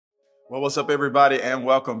Well, what's up, everybody, and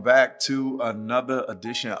welcome back to another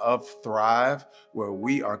edition of Thrive, where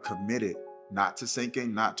we are committed not to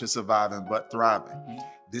sinking, not to surviving, but thriving.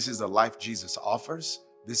 This is the life Jesus offers.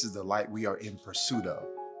 This is the light we are in pursuit of.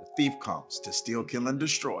 The thief comes to steal, kill, and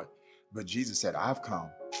destroy. But Jesus said, I've come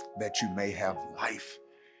that you may have life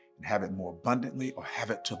and have it more abundantly, or have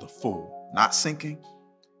it to the full. Not sinking,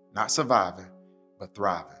 not surviving, but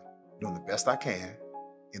thriving. Doing the best I can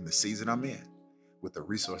in the season I'm in, with the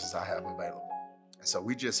resources I have available. And so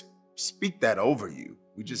we just speak that over you.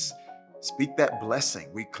 We just speak that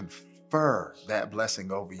blessing. We confer that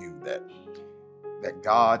blessing over you, that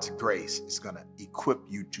God's grace is going to equip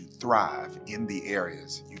you to thrive in the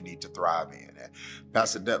areas you need to thrive in. And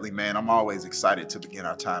Pastor Dudley, man, I'm always excited to begin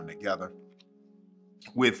our time together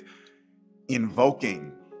with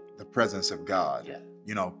invoking the presence of God. Yeah.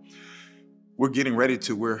 You know,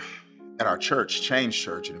 we're at our church, Change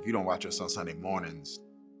Church, and if you don't watch us on Sunday mornings,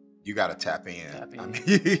 you got to tap in. I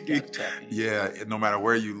mean, yeah, no matter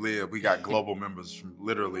where you live, we got global members from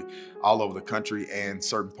literally all over the country and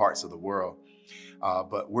certain parts of the world.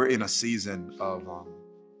 But we're in a season of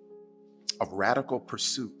radical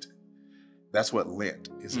pursuit. That's what Lent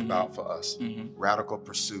is about for us, radical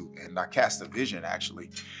pursuit. And I cast a vision,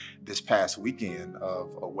 actually, this past weekend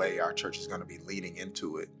of a way our church is going to be leaning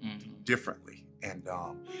into it differently. And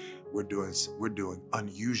we're doing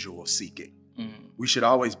unusual seeking. We should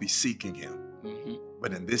always be seeking him.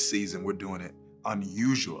 But in this season, we're doing it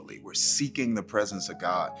unusually. We're seeking the presence of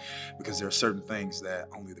God because there are certain things that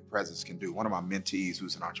only the presence can do. One of my mentees,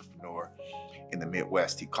 who's an entrepreneur in the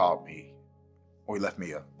Midwest, he called me, or he left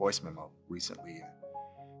me a voice memo recently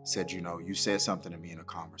and said, you know, you said something to me in a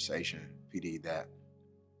conversation, PD, that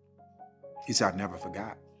he said, I never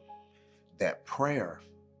forgot that prayer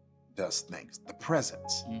does things. The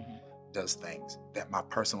presence does things that my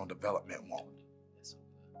personal development won't.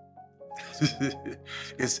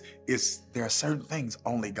 There are certain things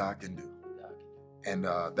only God can do. And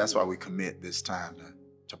that's why we commit this time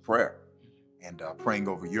to prayer and praying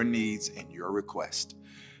over your needs and your request,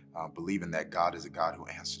 believing that God is a God who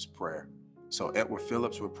answers prayer. So Edward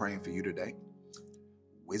Phillips, we're praying for you today.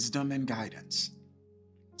 Wisdom and guidance.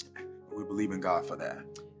 We believe in God for that.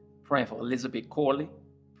 Praying for Elizabeth Corley.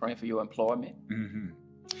 Praying for your employment.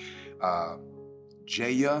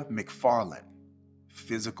 Jaya McFarland,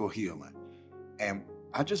 physical healing. And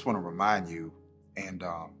I just want to remind you, and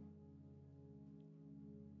I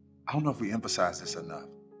don't know if we emphasize this enough,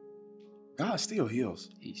 God still heals.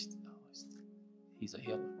 He's a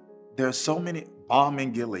healer. There's so many, balm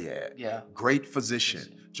in Gilead, great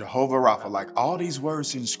physician, Jehovah Rapha, like all these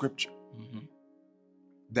words in scripture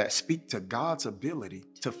that speak to God's ability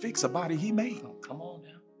to fix a body he made. Oh, come on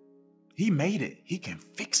now. He made it. He can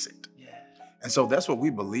fix it. Yeah. And so that's what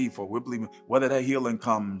we believe for. We're believing whether that healing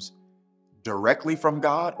comes directly from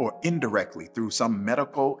God or indirectly through some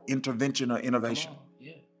medical intervention or innovation.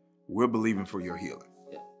 We're believing for your healing.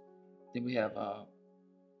 Yeah. Then we have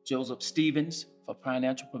Joseph Stevens for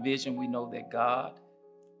financial provision. We know that God,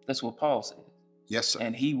 that's what Paul said. Yes, sir.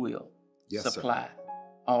 And he will supply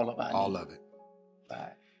all of our needs. All of it.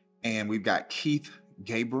 Right. And we've got Keith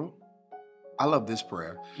Gabriel. I love this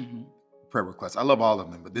prayer request. I love all of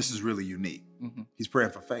them, but this is really unique. He's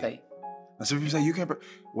praying for faith. Now, some people say, you can't pray.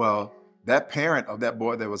 Well, that parent of that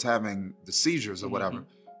boy that was having the seizures or whatever,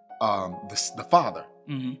 the father,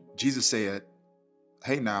 Jesus said,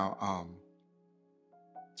 hey, now,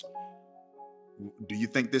 do you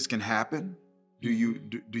think this can happen? Do you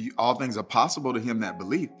all things are possible to him that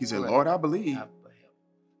believe? He said, Lord, I believe,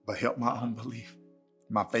 but help my unbelief.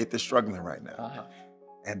 My faith is struggling right now.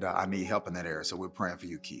 And I need help in that area. So we're praying for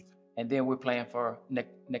you, Keith. And then we're praying for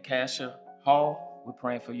Nakasha Hall. We're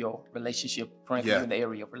praying for your relationship, praying for you in the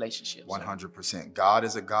area of relationships. 100%. God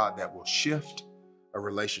is a God that will shift a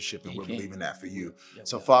relationship, and we're believing that for you.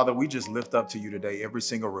 So, Father, we just lift up to you today every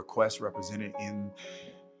single request represented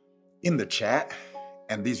in the chat,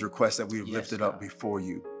 and these requests that we've lifted up before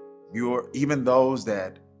you. Even those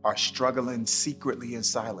that are struggling secretly and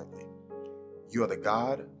silently. You are the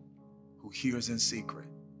God who hears in secret.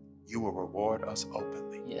 You will reward us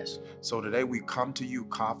openly. Yes. So today we come to you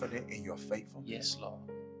confident in your faithfulness. Yes, Lord.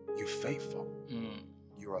 You're faithful.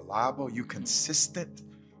 You're reliable. You're consistent.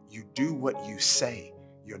 You do what you say.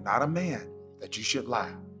 You're not a man that you should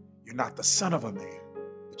lie. You're not the son of a man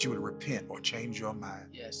that you would repent or change your mind.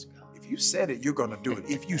 Yes, God. If you said it, you're going to do it.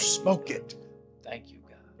 If you spoke it, thank you,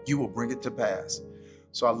 God, you will bring it to pass.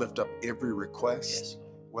 So I lift up every request,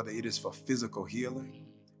 whether it is for physical healing,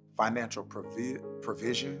 financial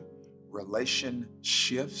provision,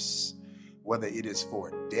 relationships, whether it is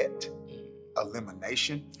for debt,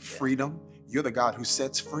 elimination, freedom. You're the God who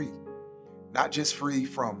sets free. not just free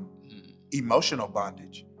from emotional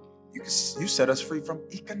bondage. You set us free from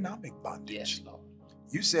economic bondage. Yes, Lord.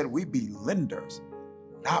 You said we be lenders,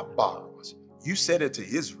 not borrowers. You said it to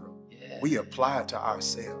Israel. Yeah. We apply it to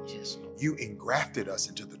ourselves. Yes, Lord. You engrafted us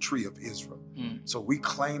into the tree of Israel. So we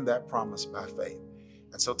claim that promise by faith.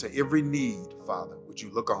 And so to every need, Father, would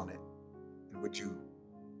you look on it? And would you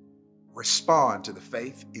respond to the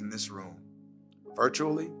faith in this room,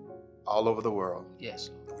 virtually, all over the world?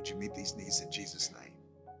 Yes. And would you meet these needs in Jesus' name?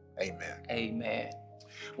 Amen. Amen.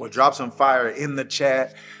 Well, drop some fire in the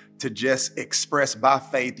chat to just express by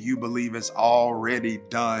faith you believe it's already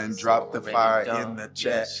done. Drop the fire in the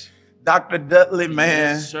chat. Yes. Dr. Dudley,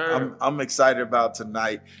 man, Yes, sir. I'm excited about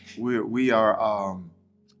tonight. We're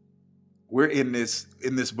in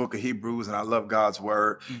this book of Hebrews, and I love God's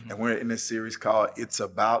word. And we're in this series called "It's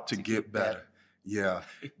About to Get Better." Yeah,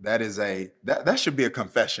 that should be a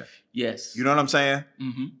confession. Yes. You know what I'm saying?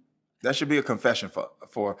 Mm-hmm. That should be a confession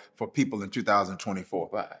for people in 2024.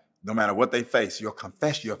 Right. No matter what they face, your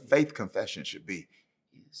faith confession should be,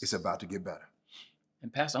 it's about to get better.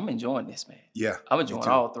 And Pastor, I'm enjoying this, man. Yeah. I'm enjoying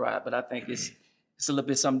all Thrive, but I think it's a little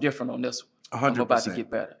bit something different on this one. 100%. I'm about to get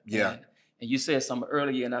better. Yeah. And you said something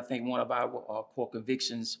earlier, and I think one of our core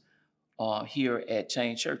convictions here at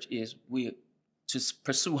Chain Church is we to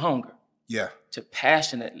pursue hunger. Yeah. To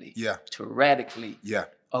passionately. Yeah. To radically. Yeah.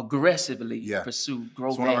 Aggressively pursue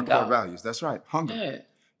growth. It's one of our core values. That's right. Hunger. Yeah.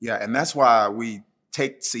 Yeah. And that's why we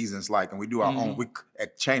take seasons and we do our own.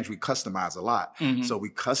 At Change, we customize a lot. So we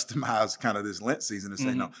customize kind of this Lent season and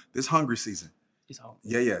say, no, this hungry season. It's hungry.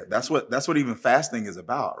 Yeah. That's what even fasting is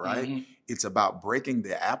about, right? It's about breaking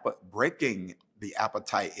the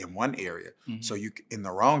appetite in one area, so you in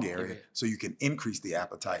the wrong area, so you can increase the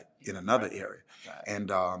appetite in another area. Right. And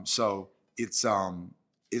so it's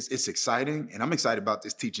exciting, and I'm excited about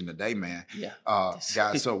this teaching today, man. Yeah,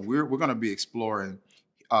 guys. So we're going to be exploring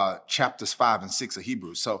chapters 5 and 6 of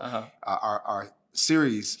Hebrews. So our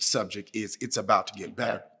series subject is "It's About to Get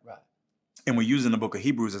Better," right? And we're using the book of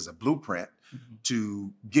Hebrews as a blueprint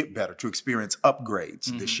to get better, to experience upgrades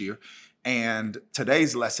this year. And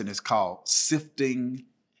today's lesson is called Shifting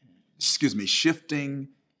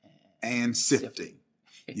and Sifting.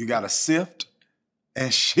 You got to sift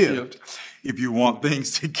and shift if you want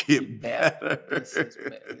things to get better.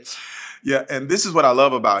 Yeah, and this is what I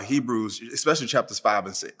love about Hebrews, especially chapters 5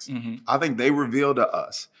 and 6. I think they reveal to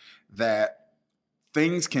us that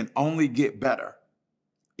things can only get better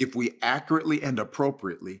if we accurately and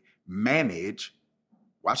appropriately manage,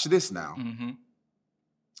 watch this now,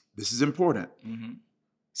 this is important,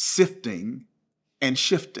 sifting and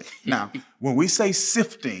shifting. Now, when we say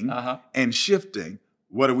sifting and shifting,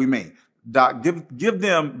 what do we mean? Doc, give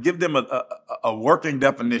them a working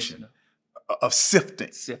definition of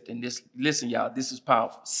sifting. Sifting. Listen, y'all, this is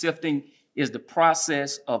powerful. Sifting is the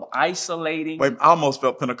process of isolating. Wait, I almost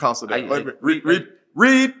felt Pentecostal there.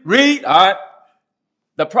 Read. All right.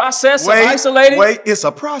 The process of isolating. Wait, it's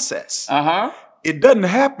a process. It doesn't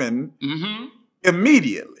happen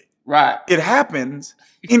immediately. Right. It happens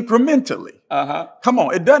incrementally. Come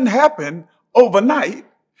on, it doesn't happen overnight.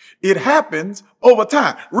 It happens over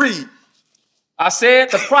time. Read. I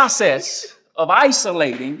said the process of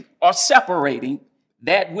isolating or separating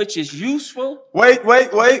that which is useful. Wait.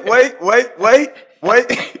 The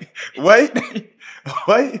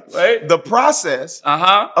process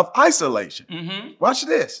of isolation. Watch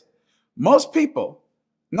this. Most people,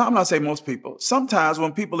 no, I'm not saying most people. Sometimes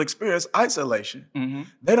when people experience isolation,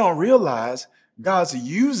 they don't realize God's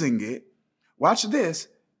using it, watch this,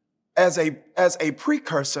 as a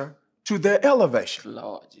precursor to their elevation.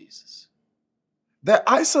 Lord Jesus. That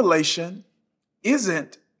isolation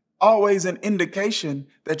isn't always an indication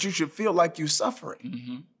that you should feel like you're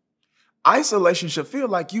suffering. Isolation should feel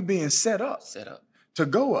like you being set up to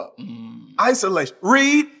go up. Isolation.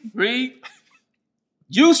 Read.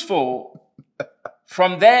 Useful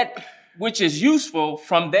from that which is useful,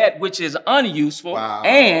 from that which is unuseful,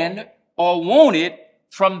 and or wanted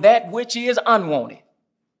from that which is unwanted.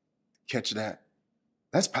 Catch that.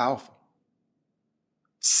 That's powerful.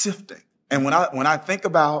 Sifting. And when I think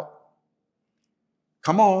about,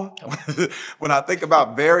 when I think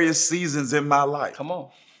about various seasons in my life,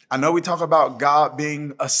 I know we talk about God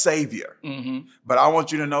being a savior, but I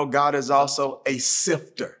want you to know God is also a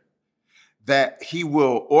sifter, that he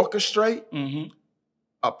will orchestrate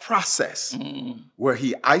a process where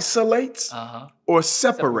he isolates or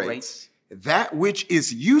separates that which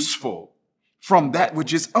is useful from that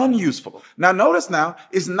which is unuseful. Now, notice now,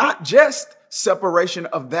 it's not just separation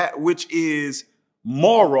of that which is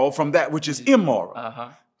moral from that which is immoral.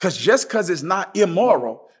 Because just because it's not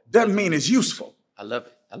immoral doesn't mean it's useful. I love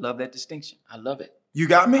it. I love that distinction. I love it. You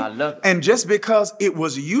got me? I love it. And just because it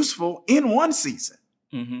was useful in one season,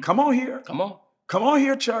 come on here. Come on. Come on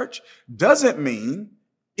here, church. Doesn't mean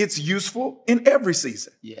it's useful in every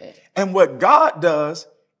season. Yeah. And what God does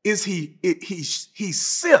is he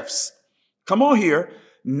sifts. Come on here.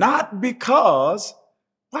 Not because,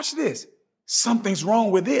 watch this, something's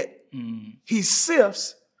wrong with it. He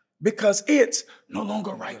sifts because it's no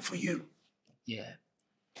longer right for you. Yeah.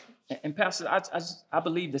 And Pastor, I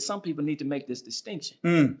believe that some people need to make this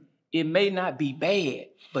distinction. It may not be bad,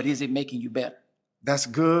 but is it making you better? That's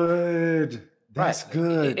good. That's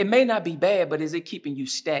good. It may not be bad, but is it keeping you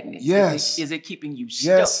stagnant? Yes. Is it keeping you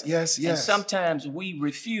stuck? Yes. And sometimes we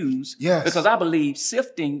refuse. Yes. Because I believe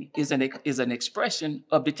sifting is an expression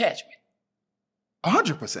of detachment.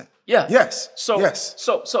 100%. Yeah. Yes. So yes.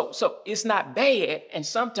 So it's not bad, and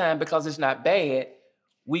sometimes because it's not bad,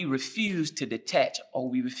 we refuse to detach, or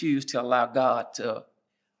we refuse to allow God to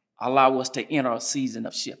allow us to enter a season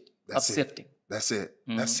of sifting. That's it.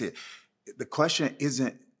 That's it. The question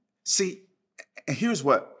isn't, see, and here's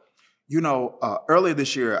what, earlier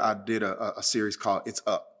this year, I did a series called It's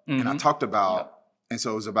Up. And I talked about, and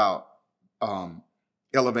so it was about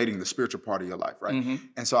elevating the spiritual part of your life, right?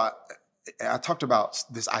 And so I talked about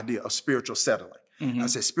this idea of spiritual settling. I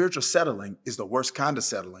said spiritual settling is the worst kind of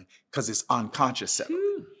settling because it's unconscious settling.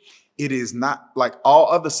 It is not like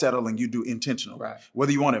all other settling you do intentionally. Right.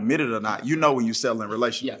 Whether you want to admit it or not, you know when you settle in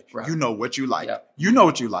relationship. Yeah, right. You know what you like. Yep. You know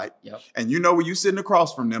what you like. Yep. And you know when you're sitting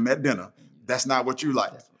across from them at dinner, that's not what you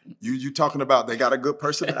like. You talking about they got a good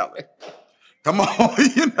personality. Come on,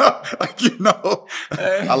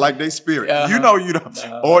 I like their spirit. You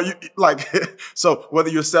don't, or you like, so whether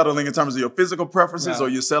you're settling in terms of your physical preferences or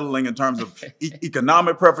you're settling in terms of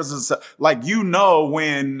economic preferences, like,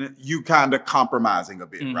 when you kind of compromising a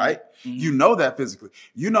bit, right? You know that physically.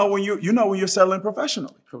 When you're settling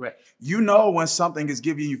professionally. Correct. You know when something is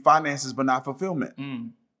giving you finances but not fulfillment.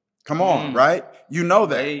 Come on, right? You know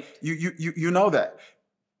that. Right. You know that.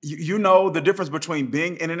 You know the difference between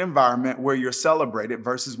being in an environment where you're celebrated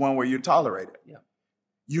versus one where you're tolerated. Yeah.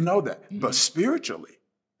 You know that. But spiritually,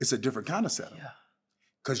 it's a different kind of setup.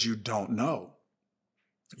 Because you don't know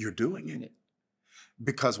you're doing it.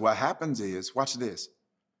 Because what happens is, watch this,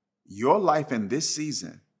 your life in this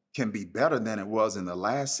season can be better than it was in the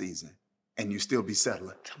last season, and you still be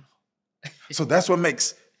settling. So that's what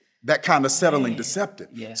makes that kind of settling deceptive.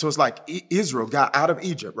 Yeah. So it's like Israel got out of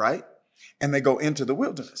Egypt, right? And they go into the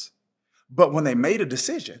wilderness. But when they made a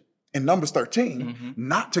decision in Numbers 13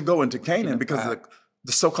 not to go into Canaan because of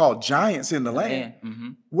the so-called giants in the land,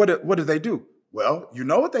 what did they do? Well, you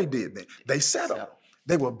know what they did then. They settled.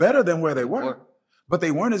 They were better than where they were, but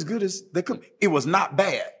they weren't as good as they could. It was not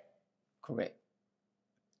bad. Correct.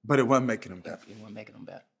 But it wasn't making them better. It wasn't making them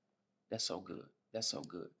better. That's so good. That's so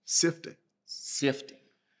good. Sifting.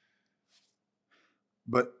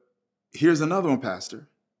 But here's another one, Pastor.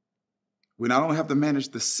 We not only have to manage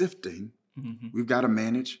the sifting, we've got to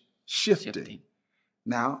manage shifting.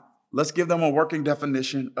 Now, let's give them a working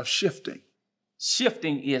definition of shifting.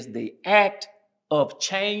 Shifting is the act of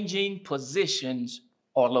changing positions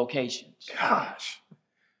or locations. Gosh.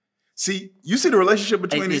 See, you see the relationship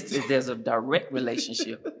between these? There's a direct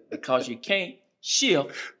relationship because you can't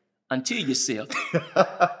shift until you sift.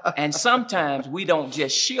 And sometimes we don't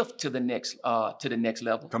just shift to the next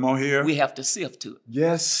level. Come on here. We have to sift to it.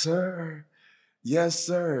 Yes, sir. Yes,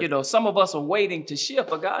 sir. Some of us are waiting to shift,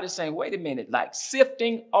 but God is saying, wait a minute, like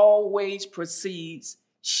sifting always precedes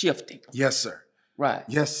shifting. Yes, sir. Right.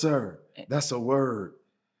 Yes, sir. That's a word.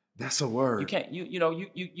 That's a word. You can't,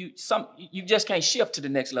 you just can't shift to the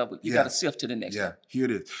next level. You got to sift to the next level. Here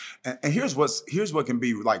it is. And here's what can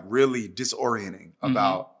be like really disorienting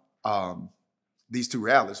about these two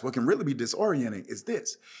realities. What can really be disorienting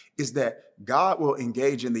is that God will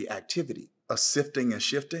engage in the activity of sifting and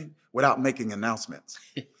shifting without making announcements.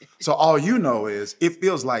 So all you know is it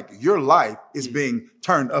feels like your life is being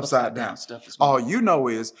turned upside down. All you know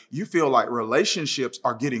is you feel like relationships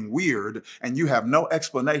are getting weird and you have no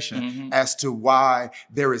explanation as to why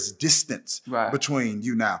there is distance between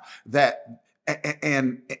you now.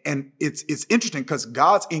 And it's interesting because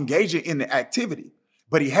God's engaging in the activity,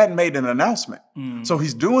 but he hadn't made an announcement. So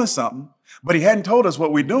he's doing something, but he hadn't told us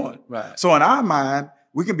what we're doing. Right. So in our mind,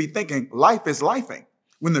 we can be thinking life is lifing,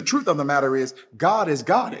 when the truth of the matter is God is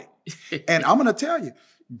Godding. And I'm going to tell you,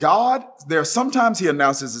 God, sometimes he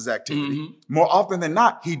announces his activity. More often than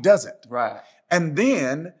not, he doesn't. Right. And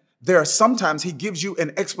then there are sometimes he gives you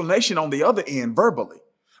an explanation on the other end verbally.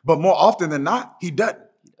 But more often than not, he doesn't.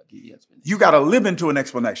 You got to live into an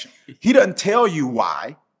explanation. He doesn't tell you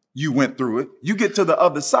why. you went through it. You get to the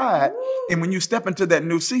other side, and when you step into that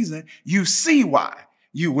new season, you see why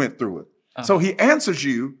you went through it. So he answers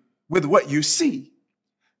you with what you see,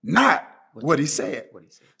 not what he said.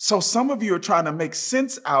 So some of you are trying to make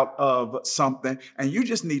sense out of something, and you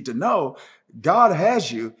just need to know God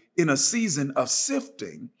has you in a season of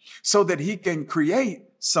sifting so that he can create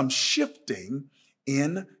some shifting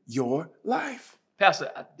in your life.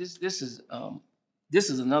 Pastor, this is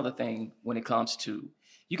another thing when it comes to,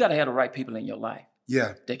 you got to have the right people in your life.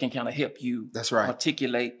 Yeah. That can kind of help you. That's right.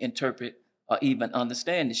 Articulate, interpret, or even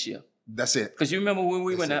understand the shift. That's it. Because you remember when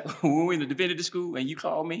we went to divinity school and you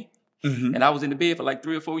called me, and I was in the bed for like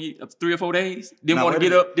 3 or 4 days. Didn't want to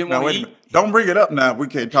get up. Didn't want to eat. Don't bring it up now. We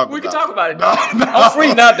can't talk about it. We can talk about it. No, I'm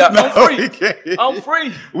free now, Doc. I'm free. We can't. I'm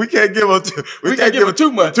free. We can't give them we can't give them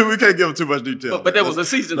too much. We can't give them too much detail. But there was a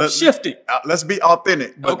season of shifting. Let's be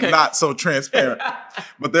authentic, but not so transparent.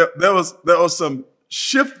 But there was some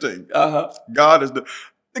shifting. God is the.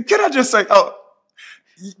 Can I just say?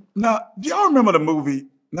 Now, do y'all remember the movie?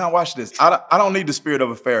 Now watch this. I don't need the spirit of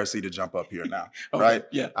a Pharisee to jump up here now, right?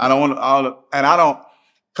 Yeah. I don't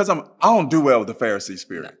do well with the Pharisee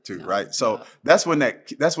spirit too, right? So that's when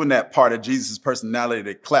that part of Jesus' personality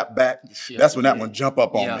that clapped back. That's when that one jump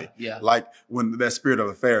up on me. Yeah. Like when that spirit of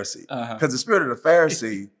a Pharisee, because the spirit of the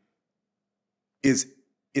Pharisee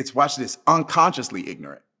it's watch this, unconsciously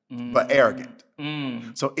ignorant, but arrogant.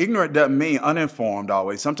 So ignorant doesn't mean uninformed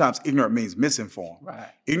always. Sometimes ignorant means misinformed. Right.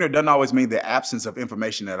 Ignorant doesn't always mean the absence of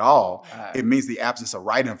information at all. Right. It means the absence of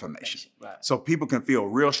right information. Right. So people can feel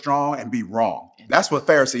real strong and be wrong. That's what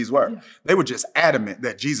Pharisees were. Yeah. They were just adamant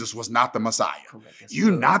that Jesus was not the Messiah.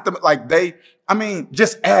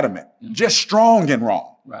 Just adamant, just strong and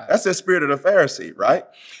wrong. Right. That's the spirit of the Pharisee, right?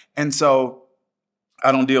 And so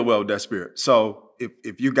I don't deal well with that spirit. So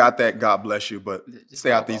if you got that, God bless you, but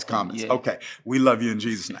stay out these comments. Yeah. Okay. We love you in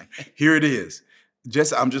Jesus' name. Here it is.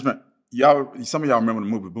 Some of y'all remember the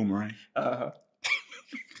movie Boomerang?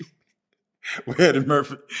 With Eddie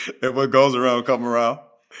Murphy and what goes around, come around.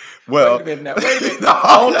 Well, wait a minute.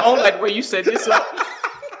 I don't like the way you set this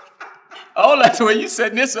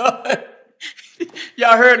up.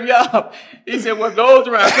 Y'all heard him, y'all. He said, what goes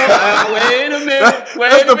around, come around. Wait a minute.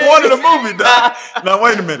 That's the point of the movie, Doc. Now,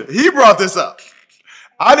 wait a minute. He brought this up.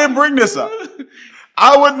 I didn't bring this up.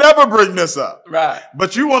 I would never bring this up. Right.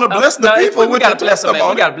 But you want to bless the people with your testimony.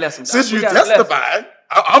 We got to bless them. Since you testify,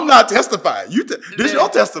 I'm not testifying. This is your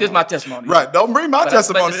testimony. This is my testimony. Right. Don't bring my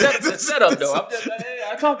testimony. The setup, though.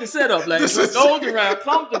 I come to set up. Like, what goes around,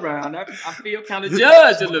 comes around. I feel kind of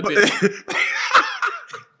judged a little bit.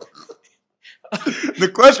 The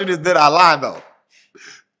question is, did I lie, though?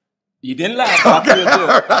 You didn't lie, but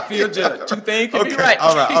I feel judged. Two things can be right.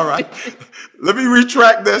 All right. Let me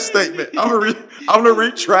retract that statement. I'm gonna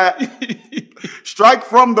retract. Strike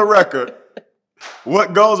from the record.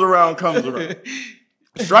 What goes around comes around.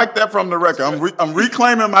 Strike that from the record. I'm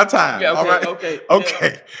reclaiming my time. Yeah, okay, all right.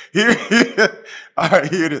 Okay. Here. All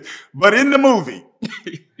right. Here it is. But in the movie,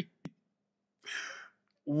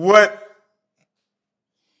 what?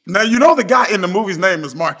 Now you know the guy in the movie's name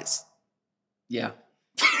is Marcus. Yeah.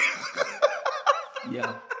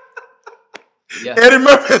 Yeah. Eddie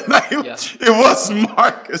Murphy's name, it was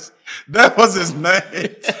Marcus. That was his name.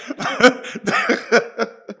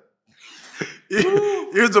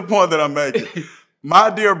 Here's the point that I'm making. My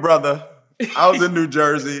dear brother, I was in New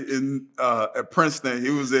Jersey at Princeton.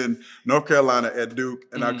 He was in North Carolina at Duke,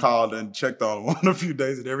 and I called and checked on him a few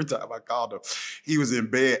days, and every time I called him, he was in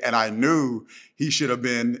bed, and I knew he should have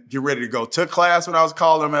been getting ready to go to class when I was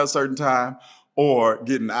calling him at a certain time, or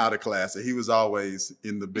getting out of class. And he was always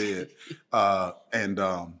in the bed. And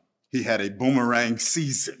he had a boomerang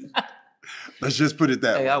season. Let's just put it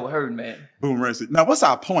that way. Hey, I was hurting, man. Boomerang season. Now, what's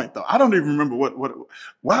our point, though? I don't even remember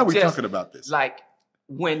why are we talking about this? Like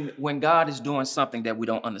when God is doing something that we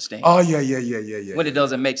don't understand. Oh, yeah. When it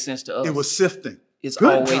doesn't make sense to us. It was sifting. It's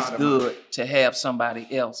always good to have somebody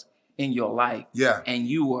else in your life. Yeah. And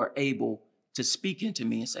you are able to speak into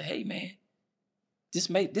me and say, hey, man,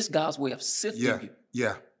 this God's way of sifting you.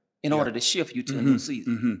 Yeah. In order to shift you to a new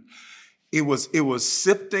season. It was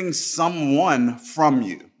sifting someone from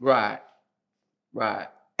you. Right.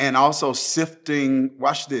 And also sifting,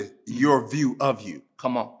 watch this, your view of you.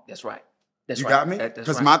 Come on. That's right. You got me?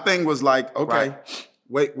 Because my thing was like, okay,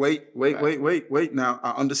 wait. Now,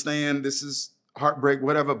 I understand this is heartbreak,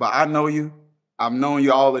 whatever, but I know you. I've known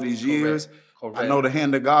you all of these years. Correct. I know the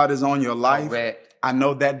hand of God is on your life. Correct. I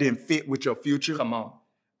know that didn't fit with your future. Come on.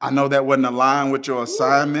 I know that wasn't aligned with your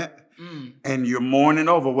assignment. And you're mourning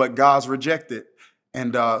over what God's rejected.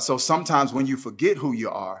 And so sometimes when you forget who you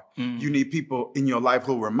are, you need people in your life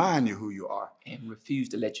who remind you who you are. And refuse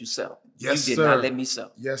to let you settle. Yes, you did sir. not let me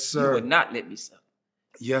settle. Yes, sir. You would not let me settle.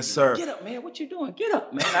 Yes, sir. Get up, man. What you doing? Get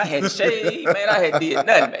up, man. I had shaved, man. I had did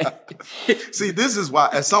nothing, man. See, this is why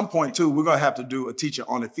at some point, too, we're going to have to do a teaching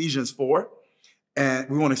on Ephesians 4. And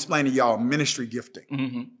we want to explain to y'all ministry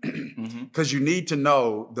gifting. Because you need to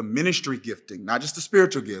know the ministry gifting, not just the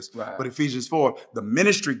spiritual gifts, but Ephesians 4, the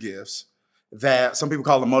ministry gifts that some people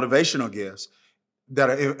call the motivational gifts that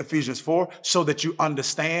are in Ephesians 4, so that you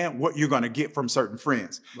understand what you're going to get from certain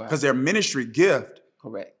friends. Because their ministry gift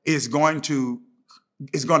is going to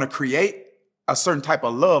create a certain type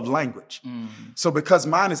of love language. So because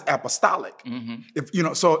mine is apostolic, if you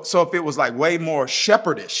know, so if it was like way more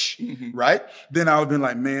shepherdish, right? Then I would have been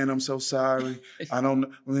like, man, I'm so sorry. I don't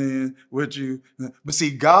know, man, would you? But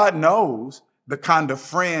see, God knows the kind of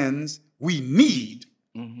friends we need.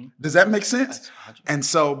 Does that make sense? And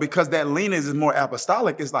so because that leanings is more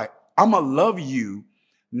apostolic, it's like, I'm going to love you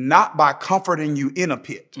not by comforting you in a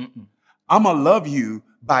pit. I'm going to love you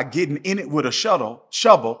by getting in it with a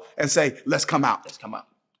shovel and say, let's come out. Let's come out.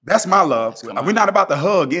 That's my love. We're not about to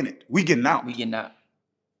hug in it. We getting out. We getting out.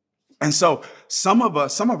 And so some of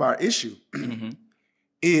our issue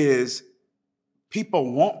is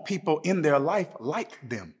people want people in their life like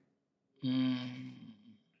them.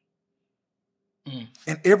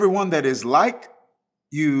 And everyone that is like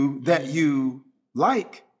you, that you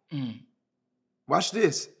like, watch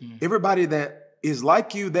this. Everybody that is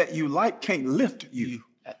like you, that you like, can't lift you.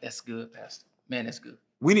 That's good, Pastor. Man, that's good.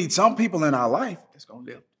 We need some people in our life that's going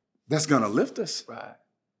to lift. That's going to lift us. Right.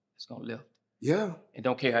 It's going to lift. Yeah. And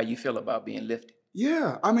don't care how you feel about being lifted.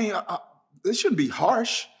 Yeah. I mean, it shouldn't be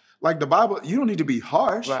harsh. Like the Bible, you don't need to be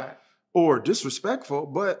harsh or disrespectful,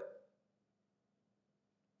 but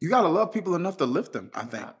you got to love people enough to lift them, I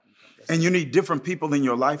think. And you need different people in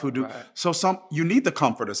your life who do. So you need the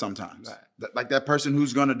comforter sometimes, like that person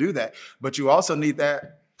who's going to do that. But you also need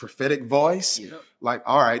that prophetic voice. Like,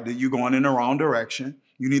 all right, you're going in the wrong direction.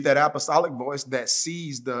 You need that apostolic voice that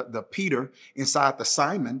sees the Peter inside the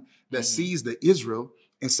Simon, that sees the Israel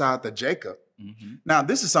inside the Jacob. Now,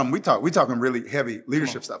 this is something we're talking really heavy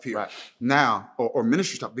leadership stuff here now, or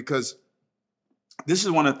ministry stuff, because this is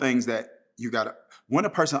one of the things that you got to, when a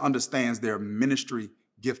person understands their ministry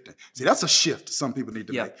gifting. See, that's a shift some people need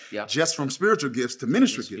to make. Just from spiritual gifts to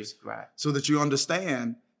ministry gifts. So that you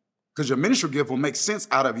understand, because your ministry gift will make sense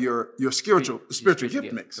out of your spiritual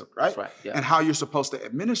gift mix, right? And how you're supposed to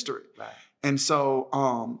administer it. And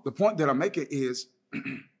so the point that I'm making is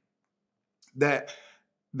that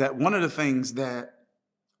one of the things that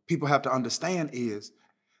people have to understand is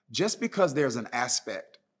just because there's an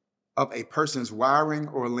aspect of a person's wiring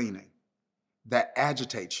or leaning that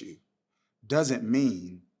agitates you doesn't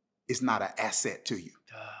mean it's not an asset to you.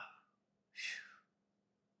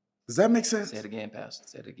 Does that make sense? Say it again, Pastor.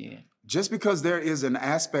 Say it again. Just because there is an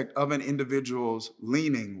aspect of an individual's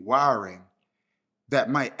leaning, wiring, that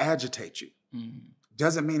might agitate you,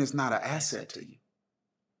 doesn't mean it's not an asset to you.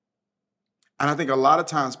 And I think a lot of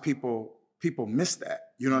times people miss that.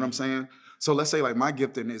 You know what I'm saying? So let's say like my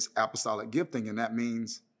gifting is apostolic gifting, and that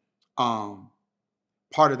means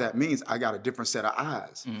part of that means I got a different set of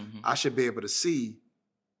eyes. I should be able to see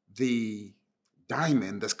the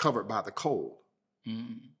diamond that's covered by the coal.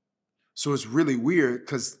 So it's really weird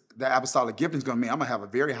because the apostolic gifting is going to mean I'm going to have a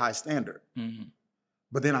very high standard.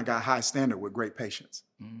 But then I got high standard with great patience.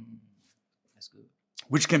 That's good.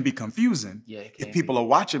 Which can be confusing if people are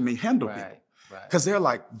watching me handle people. Because they're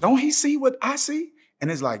like, don't he see what I see?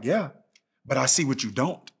 And it's like, yeah, but I see what you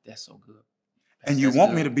don't. That's so good. And you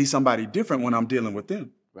want me to be somebody different when I'm dealing with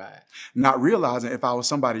them. Not realizing if I was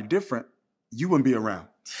somebody different, you wouldn't be around.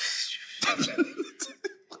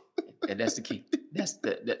 And that's the key. That's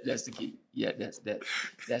the key. Yeah, that's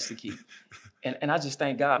the key. And I just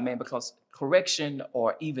thank God, man, because correction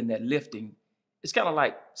or even that lifting, it's kind of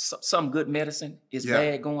like some good medicine is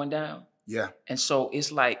bad going down. And so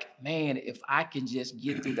it's like, man, if I can just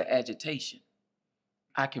get through the agitation,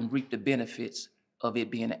 I can reap the benefits of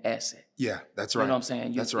it being an asset. Yeah, that's right. You know what I'm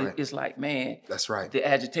saying? That's right. It's like, man, that's right. The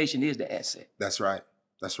agitation is the asset. That's right.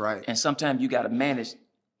 That's right. And sometimes you got to manage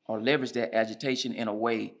or leverage that agitation in a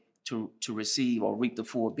way to receive or reap the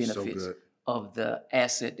full benefits of the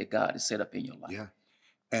asset that God has set up in your life. Yeah.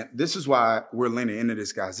 And this is why we're leaning into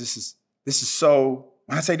this, guys. This is so,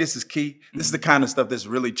 when I say this is key, this is the kind of stuff that's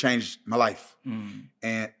really changed my life.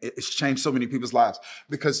 And it's changed so many people's lives.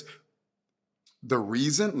 Because the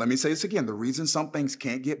reason, let me say this again, the reason some things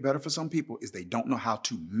can't get better for some people is they don't know how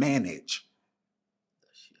to manage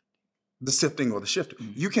the sifting or the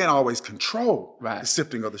shifting. You can't always control the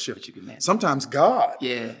sifting or the shifting. Sometimes God.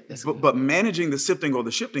 Yeah. But managing the sifting or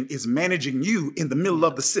the shifting is managing you in the middle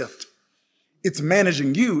of the sift. It's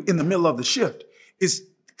managing you in the middle of the shift. It's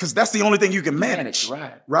because that's the only thing you can manage.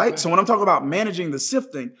 Right? So when I'm talking about managing the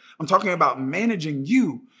sifting, I'm talking about managing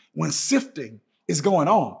you when sifting is going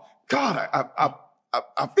on. God,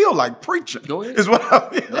 I feel like preaching. Go ahead. Is what I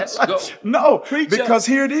feel. Let's like. go. No, Preach because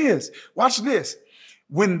here it is. Watch this.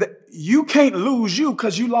 When you can't lose you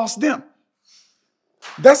because you lost them.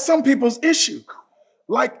 That's some people's issue.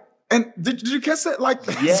 Like, and did you catch that? Like,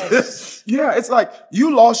 yes. Yeah, it's like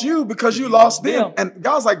you lost you because you lost them. And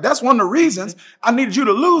God's like, that's one of the reasons I needed you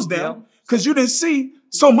to lose them because you didn't see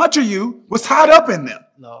so much of you was tied up in them.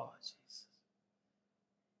 Lord.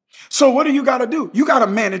 So what do you got to do? You got to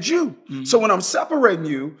manage you. So when I'm separating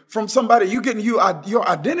you from somebody you getting your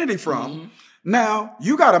identity from, now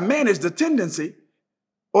you got to manage the tendency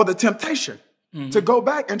or the temptation to go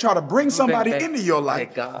back and try to bring somebody into your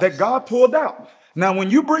life that God pulled out. Now, when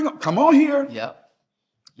you bring them, come on here.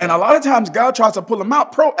 And a lot of times God tries to pull them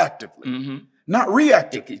out proactively, not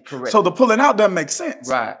reactively. Correct. So the pulling out doesn't make sense.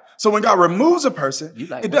 Right. So when God removes a person,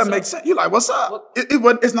 like, it doesn't make sense. You're like, what's up?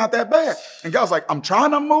 It's not that bad. And God's like, I'm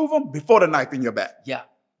trying to move them before the knife in your back. Yeah.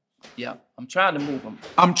 I'm trying to move them.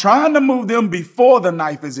 I'm trying to move them before the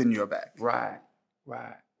knife is in your back. Right.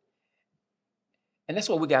 And that's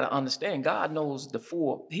what we got to understand. God knows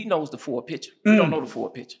he knows the full picture. We don't know the full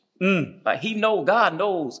picture. Like God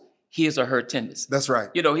knows his or her tendency. That's right.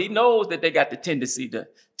 He knows that they got the tendency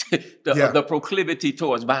the proclivity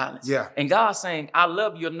towards violence. Yeah. And God's saying, I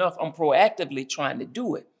love you enough. I'm proactively trying to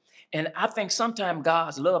do it. And I think sometimes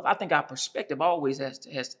God's love, I think our perspective always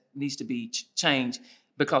needs to be changed,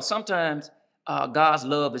 because sometimes God's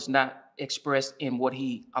love is not expressed in what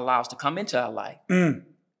he allows to come into our life,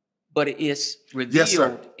 but it is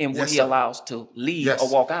revealed in what he allows to leave or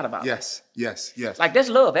walk out of our life. Yes. Like that's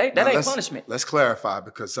love, eh? That ain't punishment. Let's clarify,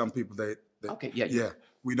 because some people,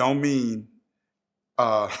 we don't mean,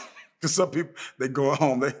 because some people, they go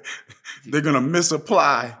home, they're going to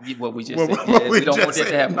misapply what we just said. We don't want that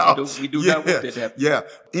to happen. No. We do not want that to happen. Yeah.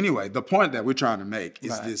 Anyway, the point that we're trying to make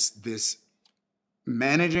is this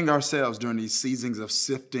managing ourselves during these seasons of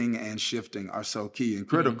sifting and shifting are so key and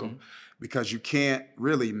critical, because you can't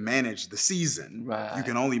really manage the season. Right. You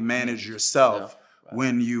can only manage yourself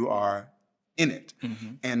when you are in it.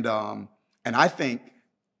 And I think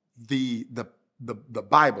the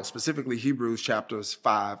Bible, specifically Hebrews chapters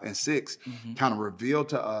 5 and 6, kind of reveal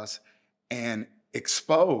to us and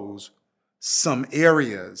expose some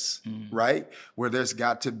areas, right, where there's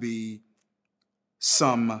got to be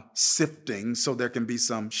some sifting so there can be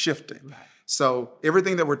some shifting. Right. So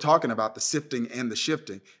everything that we're talking about, the sifting and the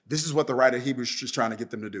shifting, this is what the writer of Hebrews is trying to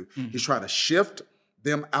get them to do. He's trying to shift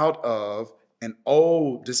them out of an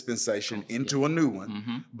old dispensation into a new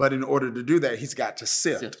one. But in order to do that, he's got to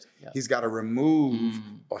sift. He's got to remove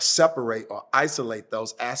or separate or isolate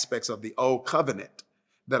those aspects of the old covenant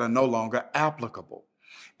that are no longer applicable.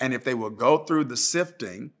 And if they will go through the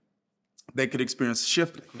sifting, they could experience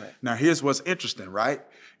shifting. Right. Now, here's what's interesting, right?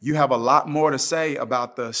 You have a lot more to say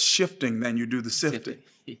about the shifting than you do the sifting.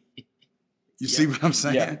 You see what I'm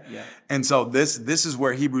saying? Yeah. And so this is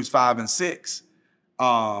where Hebrews 5 and 6,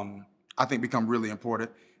 I think, become really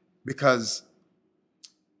important, because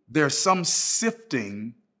there's some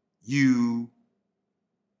sifting you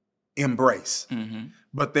embrace,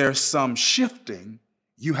 but there's some shifting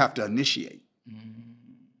you have to initiate.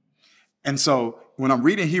 And so when I'm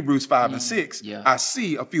reading Hebrews 5 and 6, I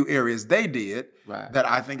see a few areas they did that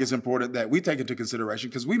I think is important that we take into consideration,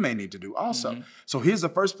 because we may need to do also. So here's the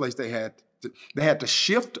first place they had to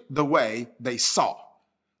shift the way they saw.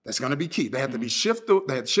 That's going to be key. They had to shift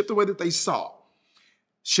the way that they saw.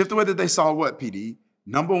 Shift the way that they saw what, PD?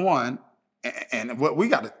 Number one, and what we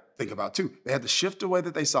got to think about too, they had to shift the way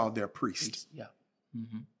that they saw their priest.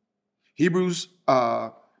 Hebrews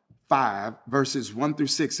 5, verses 1 through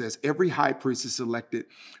 6 says, every high priest is selected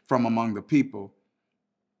from among the people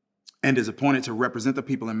and is appointed to represent the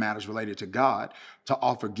people in matters related to God, to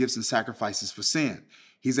offer gifts and sacrifices for sin.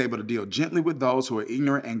 He's able to deal gently with those who are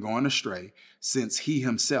ignorant and going astray, since he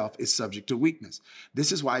himself is subject to weakness.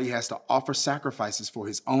 This is why he has to offer sacrifices for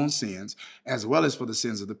his own sins, as well as for the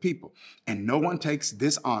sins of the people. And no one takes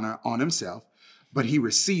this honor on himself, but he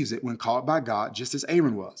receives it when called by God, just as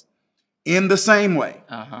Aaron was. In the same way,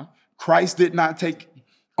 Christ did not take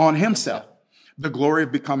on himself the glory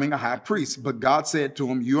of becoming a high priest, but God said to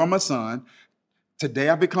him, you are my son. Today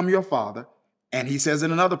I become your father. And he says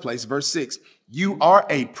in another place, verse 6, you are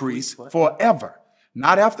a priest forever,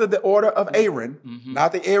 Not after the order of Aaron,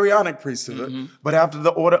 not the Aaronic priesthood, but after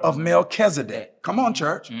the order of Melchizedek. Come on,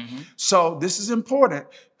 church. So this is important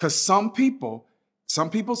because some people's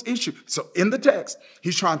issue. So in the text,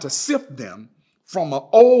 he's trying to sift them from an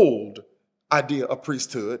old idea of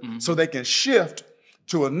priesthood so they can shift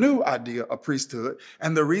to a new idea of priesthood.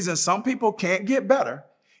 And the reason some people can't get better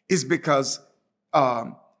is because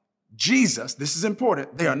Jesus, this is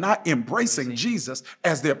important, they are not embracing Jesus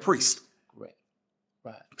as their priest.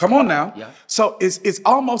 Right. Come on now. Yeah. So it's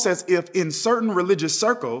almost as if in certain religious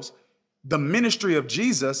circles, the ministry of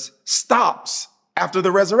Jesus stops after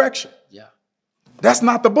the resurrection. Yeah. That's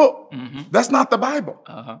not the book. That's not the Bible.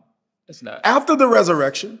 It's not. After the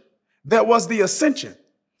resurrection, there was the ascension.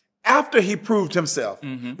 After he proved himself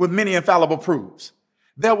with many infallible proofs,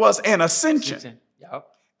 there was an ascension. Yep.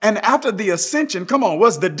 And after the ascension, come on,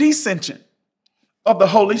 was the descension of the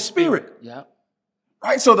Holy Spirit. Yeah.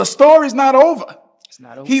 Right? So the story's not over. It's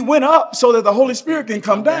not over. He went up so that the Holy Spirit can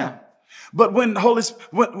come down. But when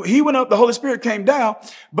he went up, the Holy Spirit came down,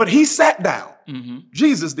 but he sat down.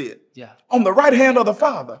 Jesus did. Yeah. On the right hand of the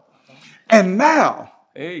Father. And now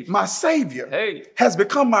Hey. my Savior Hey. has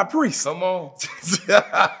become my priest. Come on.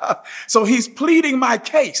 So he's pleading my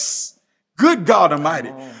case. Good God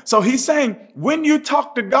Almighty. So he's saying, when you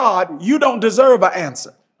talk to God, you don't deserve an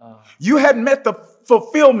answer. You hadn't met the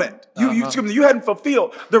fulfillment. You hadn't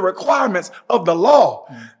fulfilled the requirements of the law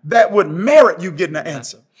that would merit you getting an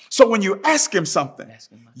answer. So when you ask him something,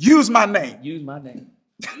 use my name. Use my name.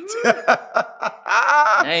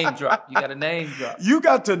 Name drop. You got a name drop. You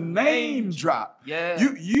got to name drop. Yeah.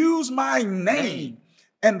 You use my name.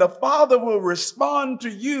 And the Father will respond to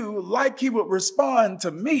you like he would respond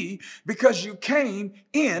to me because you came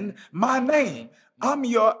in my name. I'm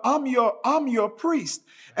your priest.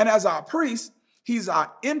 And as our priest, he's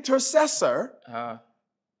our intercessor.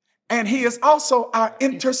 And he is also our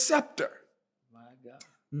interceptor. My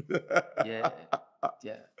God. Yeah.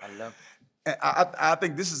 Yeah. I love it. And I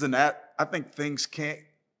think this is I think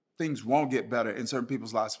things won't get better in certain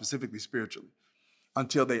people's lives, specifically spiritually,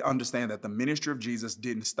 until they understand that the ministry of Jesus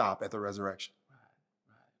didn't stop at the resurrection. Right.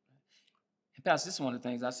 And Pastor, this is one of the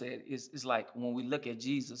things I said is like when we look at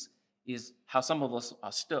Jesus, is how some of us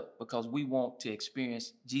are stuck because we want to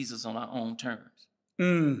experience Jesus on our own terms.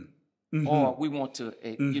 Or we want to,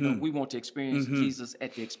 we want to experience Jesus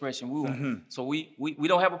at the expression we want. So we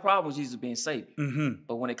don't have a problem with Jesus being Savior.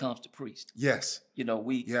 But when it comes to priest, yes,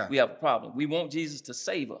 we have a problem. We want Jesus to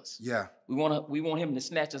save us. Yeah, we want him to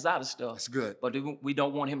snatch us out of stuff. That's good. But we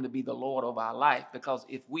don't want him to be the Lord of our life, because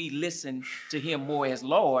if we listen to him more as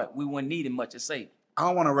Lord, we wouldn't need him much as Savior. I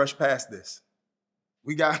don't want to rush past this.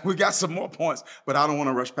 We got some more points, but I don't want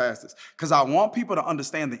to rush past this because I want people to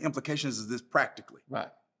understand the implications of this practically. Right.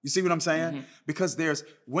 You see what I'm saying? Because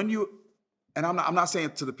and I'm not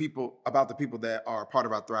saying to the people about the people that are part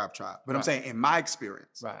of our Thrive Tribe, but I'm saying in my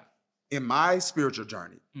experience, in my spiritual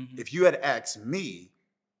journey, if you had asked me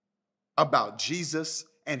about Jesus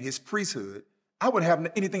and his priesthood, I wouldn't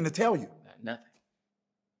have anything to tell you. Nothing.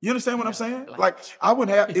 You understand what I'm saying? Like I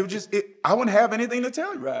wouldn't have, I wouldn't have anything to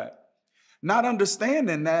tell you. Right. Not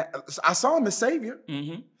understanding that I saw him as Savior.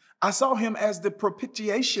 I saw him as the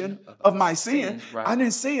propitiation of my sin. Right. I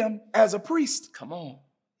didn't see him as a priest. Come on.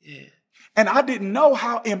 Yeah. And I didn't know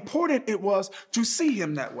how important it was to see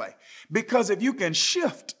him that way. Because if you can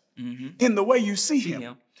shift in the way you see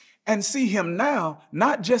him and see him now,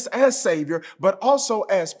 not just as Savior, but also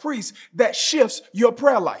as priest, that shifts your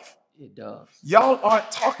prayer life. It does. Y'all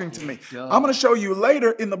aren't talking to me. I'm going to show you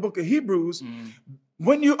later in the book of Hebrews,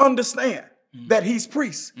 when you understand that he's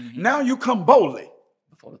priest, now you come boldly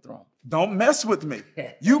before the throne. Don't mess with me.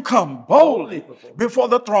 You come boldly before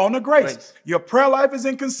the throne of grace. Your prayer life is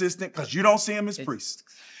inconsistent because you don't see him as priest.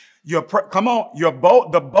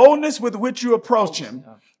 The boldness with which you approach him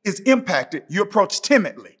is impacted. You approach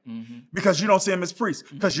timidly because you don't see him as priest,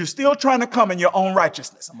 because you're still trying to come in your own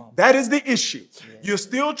righteousness. That is the issue. You're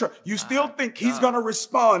still you still think he's going to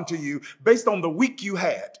respond to you based on the week you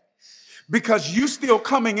had, because you still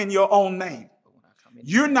coming in your own name.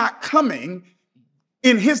 You're not coming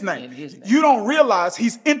in his name. You don't realize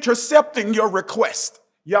he's intercepting your request.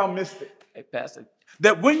 Y'all missed it. Hey, Pastor.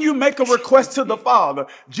 That when you make a request to the Father,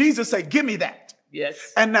 Jesus say, give me that.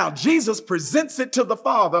 Yes. And now Jesus presents it to the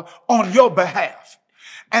Father on your behalf.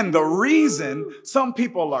 And the reason some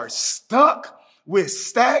people are stuck with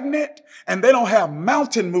stagnant and they don't have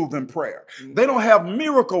mountain moving prayer, they don't have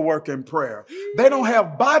miracle working prayer, they don't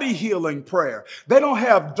have body healing prayer, they don't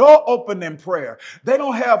have door opening prayer, they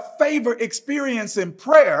don't have favor experience in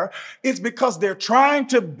prayer, it's because they're trying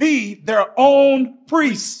to be their own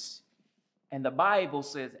priest. And the Bible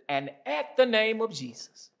says, and at the name of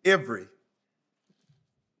Jesus, every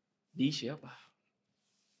knee shall bow.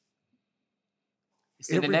 It's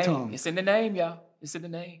in the every name. tongue. It's in the name, y'all. It's in the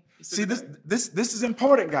name. See, this is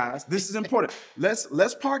important, guys. This is important.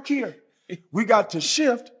 Let's park here. We got to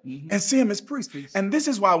shift and see him as priest. And this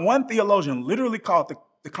is why one theologian literally called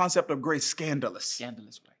the concept of grace scandalous.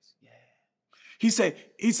 Scandalous grace. Yeah.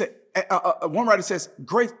 He said, one writer says,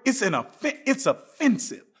 grace, it's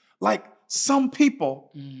offensive. Like some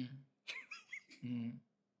people,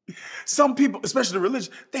 especially the religious,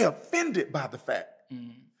 they're offended by the fact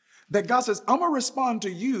that God says, I'm going to respond to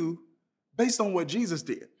you based on what Jesus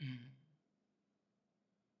did.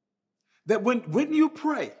 That when you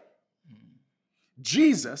pray,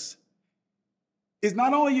 Jesus is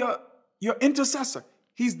not only your intercessor,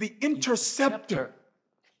 he's the interceptor.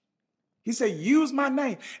 He said, use my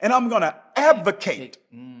name, and I'm going to advocate.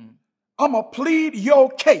 I'm going to plead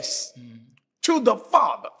your case to the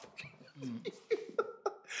Father.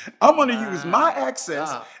 I'm going to use my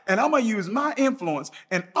access, and I'm going to use my influence,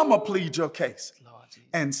 and I'm going to plead your case.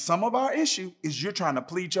 And some of our issue is you're trying to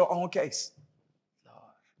plead your own case.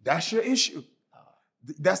 That's your issue.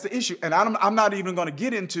 That's the issue. And I'm not even going to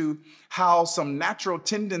get into how some natural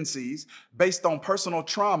tendencies based on personal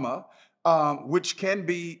trauma, which can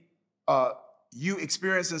be you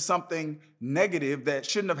experiencing something negative that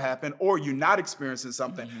shouldn't have happened, or you not experiencing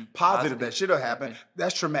something positive that should have happened.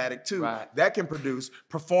 That's traumatic too. Right. That can produce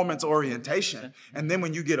performance orientation. And then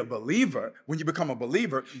when you get a believer, when you become a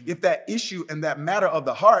believer, if that issue and that matter of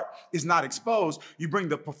the heart is not exposed, you bring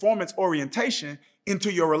the performance orientation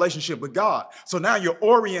into your relationship with God. So now you're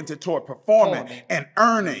oriented toward performing and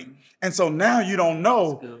earning. And so now you don't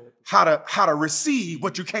know how to receive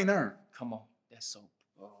what you can't earn. Come on. That's so,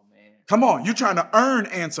 oh man. Come on. You're trying to earn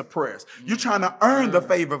answer prayers. You're trying to earn the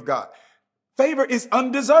favor of God. Favor is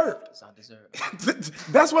undeserved. It's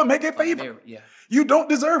undeserved. That's what makes it favor. Yeah. You don't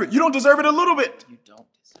deserve it. You don't deserve it a little bit. You don't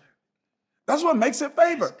deserve it. That's what makes it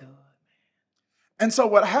favor. That's good, man. And so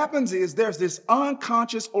what happens is there's this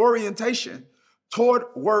unconscious orientation toward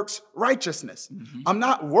works righteousness. I'm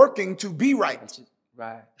not working to be right.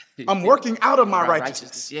 Right. I'm working out of my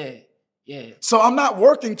righteousness. Yeah. Yeah. So I'm not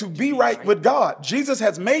working to be right with God. Jesus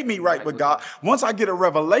has made me right with God. Once I get a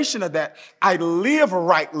revelation of that, I live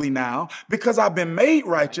rightly now because I've been made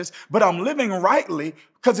righteous, but I'm living rightly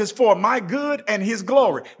because it's for my good and his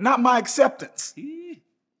glory, not my acceptance.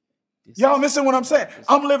 Y'all missing what I'm saying?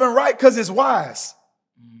 I'm living right because it's wise.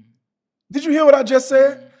 Did you hear what I just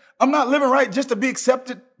said? I'm not living right just to be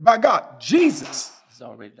accepted by God. Jesus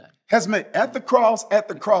has made at the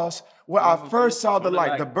cross where I first saw the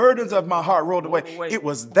light, the burdens of my heart rolled away. It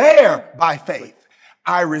was there by faith.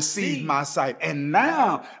 I received my sight, and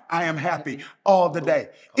now I am happy all the day.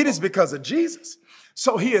 It is because of Jesus.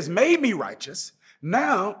 So he has made me righteous.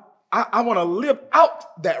 Now I want to live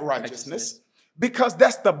out that righteousness because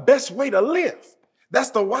that's the best way to live.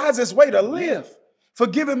 That's the wisest way to live.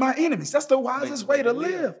 Forgiving my enemies. That's the wisest way to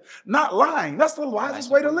live. Not lying. That's the wisest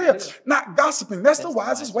way to live. Not gossiping. That's the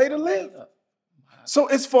wisest way to live. So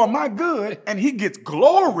it's for my good, and he gets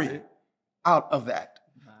glory out of that.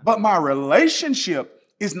 But my relationship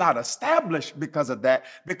is not established because of that,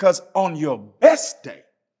 because on your best day,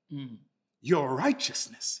 your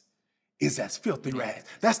righteousness is as filthy rags.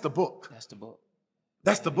 That's the book. That's the book.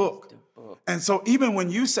 That's the book. And so even when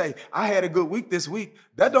you say, I had a good week this week,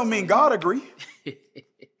 that don't mean God agree.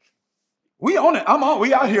 We own it.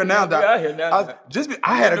 We out here now.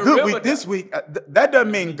 I had a good week this week. That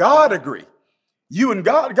doesn't mean God agree. You and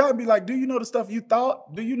God be like, do you know the stuff you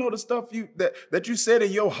thought? Do you know the stuff that you said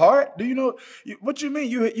in your heart? Do you know what you mean?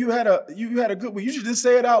 You had a good week. You should just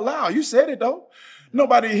say it out loud. You said it though.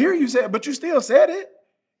 Nobody hear you say it, but you still said it.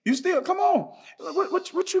 You still, come on.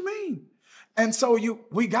 What you mean? And so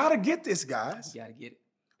we got to get this, guys. We got to get it.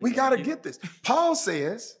 We got to get this. Paul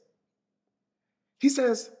says, he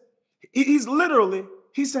says, I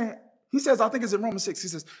think it's in Romans 6. He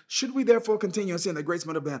says, should we therefore continue in sin that grace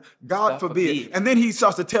might abound? God forbid. And then he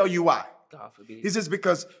starts to tell you why. God forbid. He says,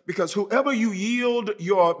 because whoever you yield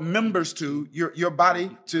your members to, your body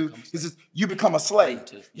to, he says, you become a slave.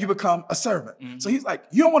 You become a servant. So he's like,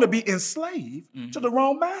 you don't want to be enslaved to the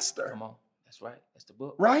wrong master. Come on. That's right. That's the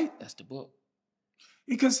book. Right? That's the book.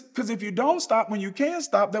 Because if you don't stop when you can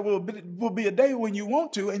stop, there will be a day when you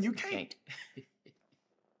want to and you can't.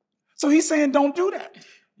 So he's saying, don't do that.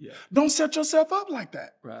 Yeah. Don't set yourself up like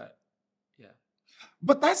that. Right. Yeah.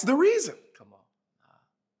 But that's the reason. Come on.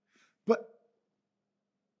 But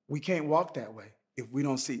we can't walk that way if we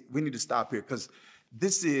don't see. We need to stop here because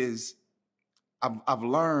this is, I've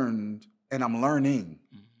learned and I'm learning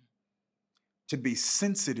to be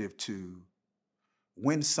sensitive to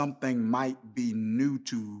when something might be new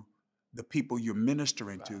to the people you're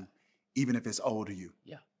ministering to, even if it's old to you.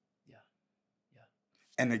 Yeah. Yeah. Yeah.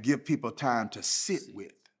 And to give people time to sit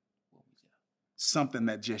with something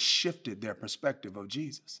that just shifted their perspective of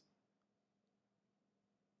Jesus.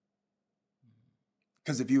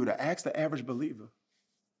 Because if you were to ask the average believer,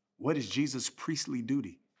 what is Jesus' priestly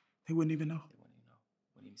duty? They wouldn't even know. They wouldn't even know.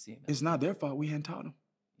 Wouldn't even see it. It's not their fault we hadn't taught them.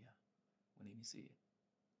 Yeah. Wouldn't even see it.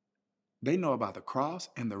 They know about the cross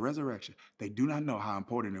and the resurrection. They do not know how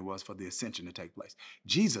important it was for the ascension to take place.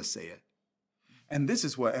 Jesus said, and this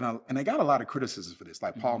is what, and I got a lot of criticism for this,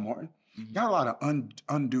 like Paul Morton, got a lot of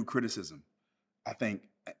undue criticism, I think.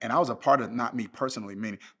 And I was a part of, not me personally,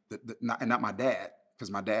 meaning, not my dad,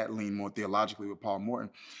 because my dad leaned more theologically with Paul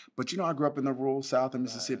Morton. But, you know, I grew up in the rural South of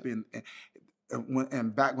Mississippi,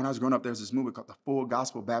 and back when I was growing up, there was this movement called the Full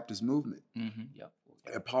Gospel Baptist Movement. Yep.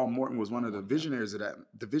 And Paul Morton was one of the visionaries of that,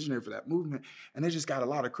 the visionary for that movement. And they just got a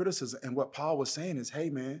lot of criticism. And what Paul was saying is, hey,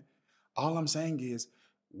 man, all I'm saying is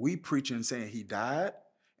we preaching saying he died,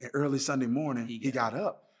 and early Sunday morning, he got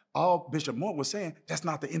up. All Bishop Morton was saying, that's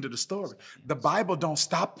not the end of the story. The Bible don't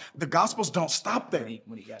stop. The Gospels don't stop there.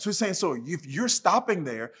 So he's saying, so if you're stopping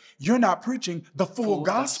there, you're not preaching the full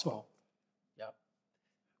gospel.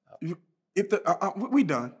 Yep. If we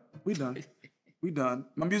done. We done.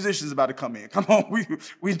 My musician's about to come in. Come on,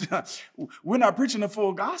 we done. We're not preaching the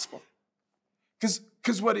full gospel. Because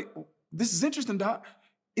this is interesting, Doc.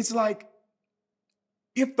 It's like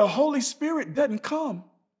if the Holy Spirit doesn't come,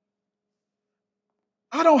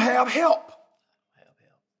 I don't have help.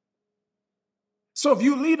 So if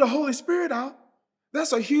you leave the Holy Spirit out,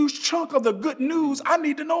 that's a huge chunk of the good news I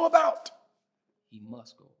need to know about. He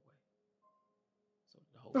must go away. So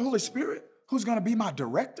the Holy Spirit, who's going to be my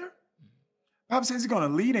director. The Bible says he's going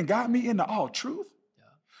to lead and guide me into all truth. Yeah.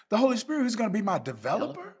 The Holy Spirit is going to be my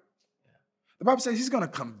developer. Yeah. The Bible says he's going to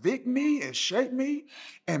convict me and shape me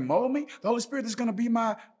and mold me. The Holy Spirit is going to be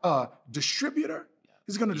my distributor. Yeah.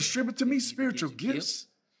 He's going to distribute to me spiritual gifts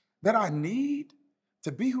that I need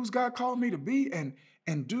to be who God called me to be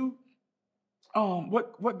and do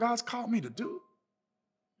what God's called me to do.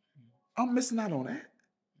 I'm missing out on that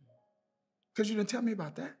because you didn't tell me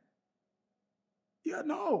about that. Yeah,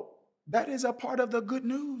 no. That is a part of the good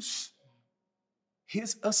news.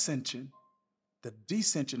 His ascension, the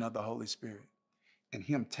descension of the Holy Spirit, and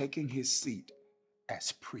him taking his seat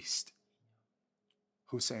as priest,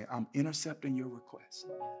 who's saying, I'm intercepting your requests,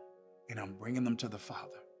 and I'm bringing them to the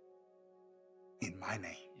Father in my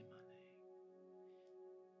name.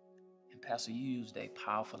 And Pastor, you used a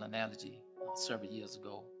powerful analogy several years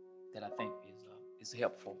ago that I think is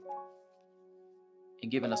helpful in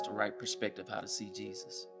giving us the right perspective how to see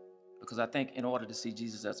Jesus. Because I think in order to see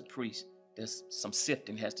Jesus as a priest, there's some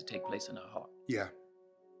sifting has to take place in our heart. Yeah.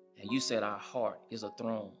 And you said our heart is a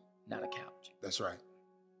throne, not a couch. That's right.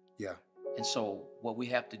 Yeah. And so what we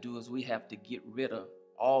have to do is we have to get rid of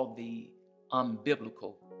all the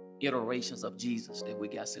unbiblical iterations of Jesus that we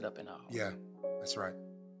got set up in our heart. Yeah, that's right.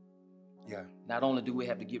 Yeah. Not only do we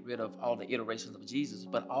have to get rid of all the iterations of Jesus,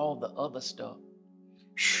 but all the other stuff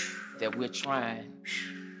that we're trying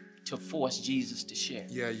to force Jesus to share.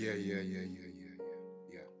 Yeah.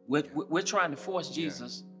 We're trying to force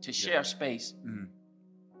Jesus to share space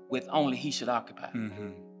with only he should occupy.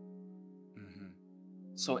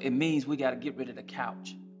 So it means we got to get rid of the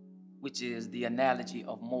couch, which is the analogy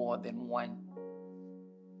of more than one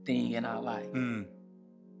thing in our life,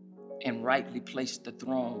 and rightly place the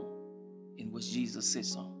throne in which Jesus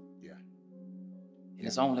sits on. Yeah. And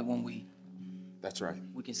it's only when we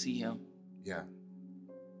can see him. Yeah.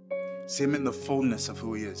 See him in the fullness of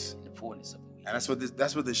who he is. In the fullness of who he is. And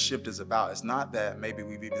that's what this shift is about. It's not that maybe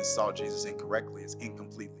we've even saw Jesus incorrectly. It's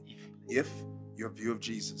incompletely. If your view of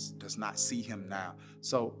Jesus does not see him now.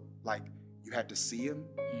 So, like, you had to see him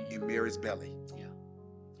in Mary's belly.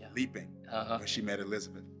 Yeah. Leaping when she met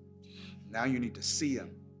Elizabeth. Now you need to see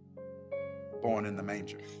him born in the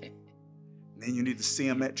manger. Then you need to see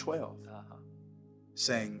him at 12.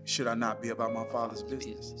 Saying, should I not be about my Father's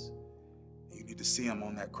business? You need to see him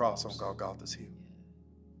on that cross on Golgotha's hill.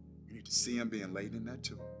 You need to see him being laid in that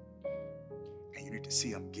tomb. And you need to see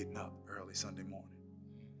him getting up early Sunday morning.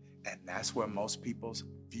 And that's where most people's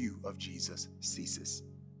view of Jesus ceases.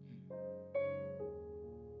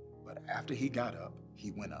 But after he got up,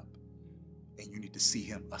 he went up. And you need to see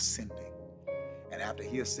him ascending. And after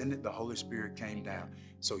he ascended, the Holy Spirit came down.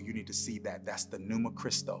 So you need to see that. That's the pneuma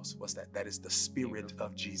Christos. What's that? That is the Spirit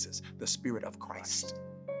of Jesus, the Spirit of Christ.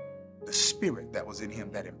 The Spirit that was in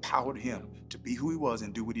him that empowered him to be who he was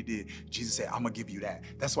and do what he did. Jesus said, I'm going to give you that.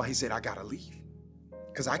 That's why he said, I got to leave.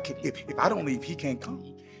 Because if I don't leave, he can't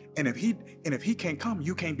come. And if he can't come,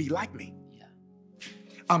 you can't be like me. Yeah.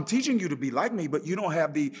 I'm teaching you to be like me, but you don't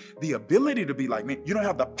have the ability to be like me. You don't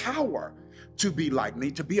have the power to be like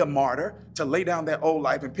me, to be a martyr, to lay down that old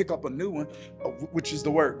life and pick up a new one, which is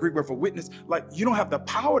the Greek word for witness. Like, you don't have the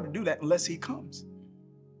power to do that unless he comes.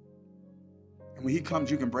 And when he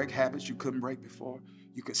comes, you can break habits you couldn't break before.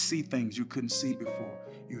 You could see things you couldn't see before.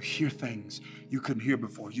 You hear things you couldn't hear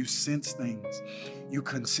before. You sense things you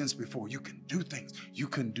couldn't sense before. You can do things you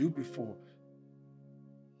couldn't do before.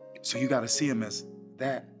 So you got to see him as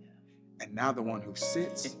that. And now the one who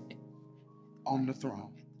sits on the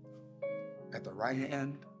throne at the right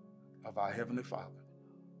hand of our Heavenly Father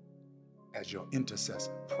as your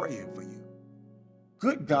intercessor, praying for you.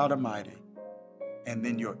 Good God Almighty. And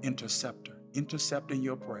then your interceptor, intercepting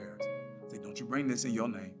your prayers. Say, don't you bring this in your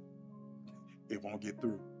name. It won't get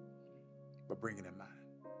through. But bring it in mine.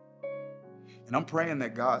 And I'm praying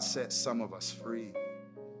that God sets some of us free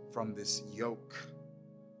from this yoke.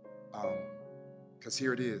 Because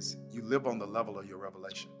here it is. You live on the level of your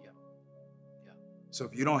revelation. So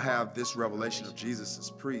if you don't have this revelation of Jesus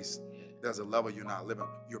as priest, there's a level you're not living.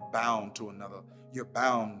 You're bound to another. You're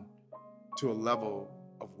bound to a level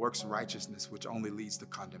of works righteousness, which only leads to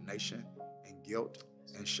condemnation and guilt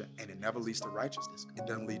and shame. And it never leads to righteousness. It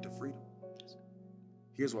doesn't lead to freedom.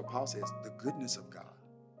 Here's what Paul says. The goodness of God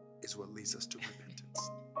is what leads us to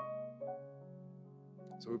repentance.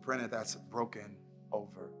 So we're praying that that's broken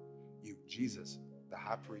over you. Jesus, the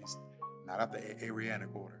high priest, not after the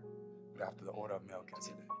Aaronic order, but after the order of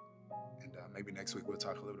Melchizedek. And maybe next week we'll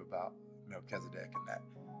talk a little bit about Melchizedek and that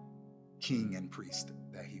king and priest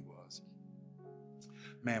that he was.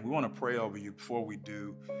 Man, we want to pray over you. Before we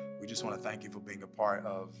do, we just want to thank you for being a part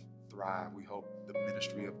of Thrive. We hope the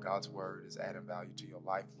ministry of God's word is adding value to your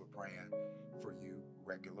life. We're praying for you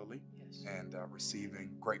regularly and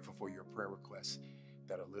receiving, grateful for your prayer requests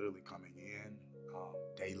that are literally coming in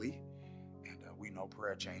daily. And we know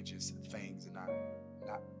prayer changes things, and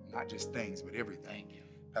not just things, but everything. Thank you.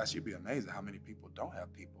 Pastor, you'd be amazed at how many people don't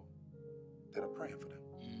have people that are praying for them.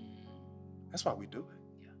 That's why we do it.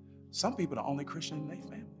 Yeah. Some people are the only Christian in their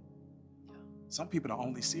family. Yeah. Some people are the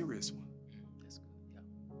only serious one. That's good. Yeah.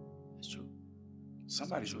 That's true.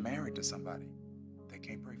 Somebody's married to somebody they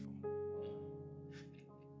can't pray for.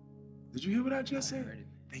 Did you hear what I just said?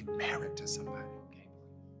 They married to somebody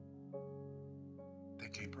they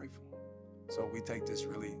can't pray for. So we take this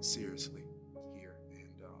really seriously here, and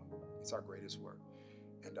it's our greatest work.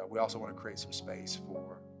 And we also want to create some space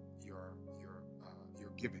for your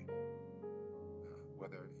giving,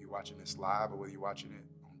 whether you're watching this live or whether you're watching it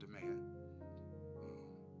on demand.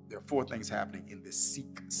 There are 4 things happening in this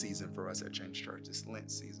seek season for us at Change Church, this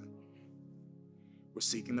Lent season. We're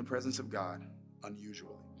seeking the presence of God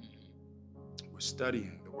unusually. We're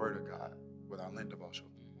studying the Word of God with our Lent devotion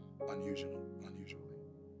unusually.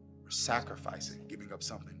 We're sacrificing, giving up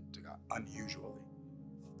something to God unusually.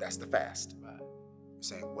 That's the fast. We're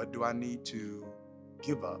saying, what do I need to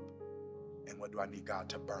give up, and what do I need God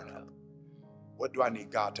to burn up? What do I need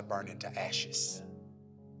God to burn into ashes?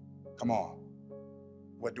 Come on.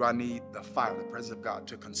 What do I need the fire, the presence of God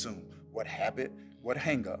to consume? What habit, what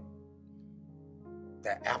hang up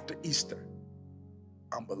that after Easter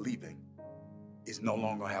I'm believing is no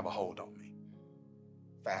longer gonna have a hold on me?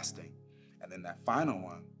 Fasting. And then that final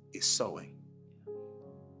one is sowing.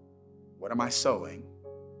 What am I sowing,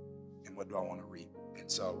 and what do I want to reap?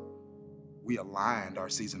 And so we aligned our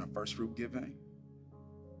season of first fruit giving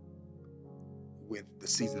with the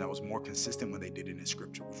season that was more consistent when they did it in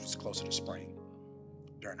Scripture, which was closer to spring,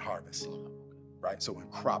 during harvest, right? So when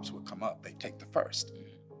crops would come up, they take the first.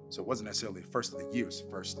 So it wasn't necessarily the first of the year, it's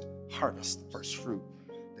first harvest, first fruit.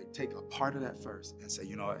 They take a part of that first and say,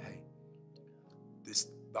 you know what, hey,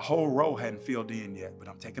 the whole row hadn't filled in yet, but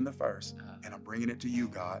I'm taking the first and I'm bringing it to you,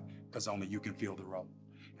 God, because only you can fill the row.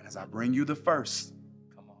 And as I bring you the first,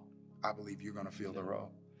 I believe you're going to fill the row.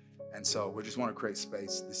 And so we just want to create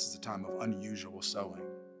space. This is a time of unusual sowing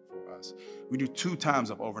for us. We do 2 times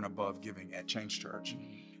of over and above giving at Change Church.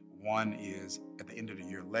 One is at the end of the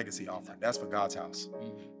year, legacy offering. That's for God's house.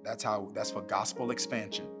 That's for gospel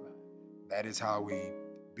expansion. That is how we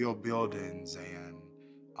build buildings and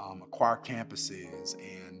acquire campuses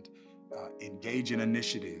and engage in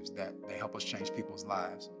initiatives that they help us change people's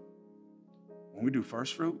lives. When we do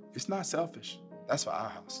first fruit, it's not selfish. That's for our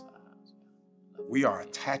house. We are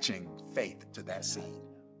attaching faith to that seed,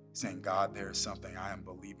 saying, God, there is something I am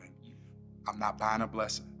believing. I'm not buying a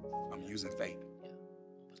blessing. I'm using faith.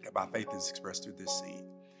 And by faith is expressed through this seed.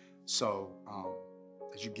 So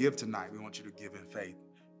as you give tonight, we want you to give in faith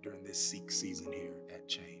during this seek season here at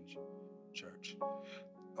Change Church.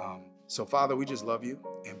 So Father, we just love you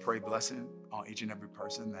and pray blessing on each and every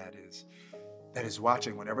person that is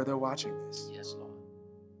watching, whenever they're watching this. Yes, Lord.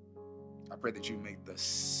 I pray that you make the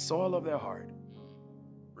soil of their heart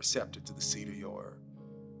receptive to the seed of your word.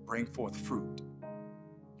 Bring forth fruit,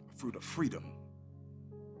 a fruit of freedom.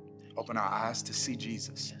 Open our eyes to see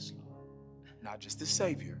Jesus, Yes, Lord. not just as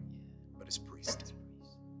Savior, but as priest.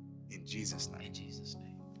 In Jesus' name. In Jesus'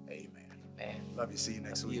 name. Amen. Amen. Love you. See you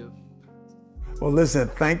next Love week. you. Well, listen,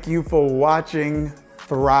 thank you for watching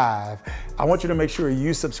Thrive. I want you to make sure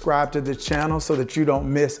you subscribe to the channel so that you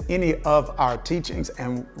don't miss any of our teachings.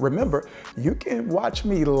 And remember, you can watch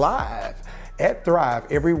me live at Thrive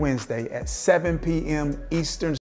every Wednesday at 7 p.m. Eastern